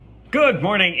Good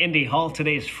morning, Indy Hall.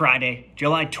 Today is Friday,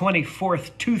 July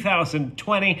 24th,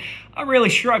 2020. I'm really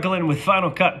struggling with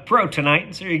Final Cut Pro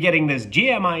tonight, so you're getting this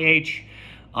GMIH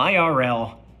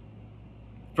IRL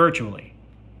virtually.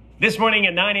 This morning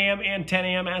at 9 a.m. and 10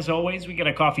 a.m., as always, we get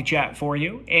a coffee chat for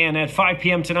you. And at 5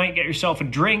 p.m. tonight, get yourself a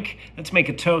drink. Let's make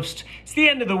a toast. It's the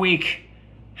end of the week.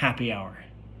 Happy hour.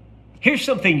 Here's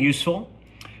something useful.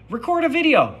 Record a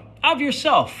video of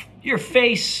yourself, your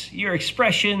face, your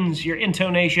expressions, your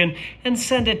intonation, and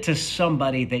send it to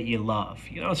somebody that you love.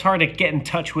 You know, it's hard to get in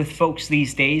touch with folks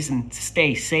these days and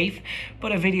stay safe,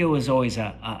 but a video is always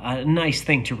a nice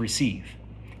thing to receive.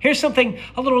 Here's something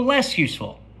a little less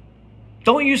useful.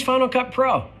 Don't use Final Cut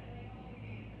Pro.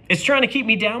 It's trying to keep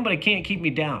me down, but it can't keep me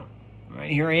down. All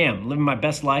right, here I am, living my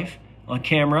best life on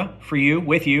camera for you,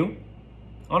 with you,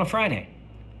 on a Friday.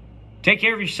 Take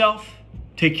care of yourself.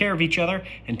 Take care of each other,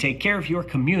 and take care of your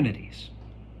communities.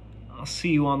 I'll see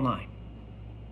you online.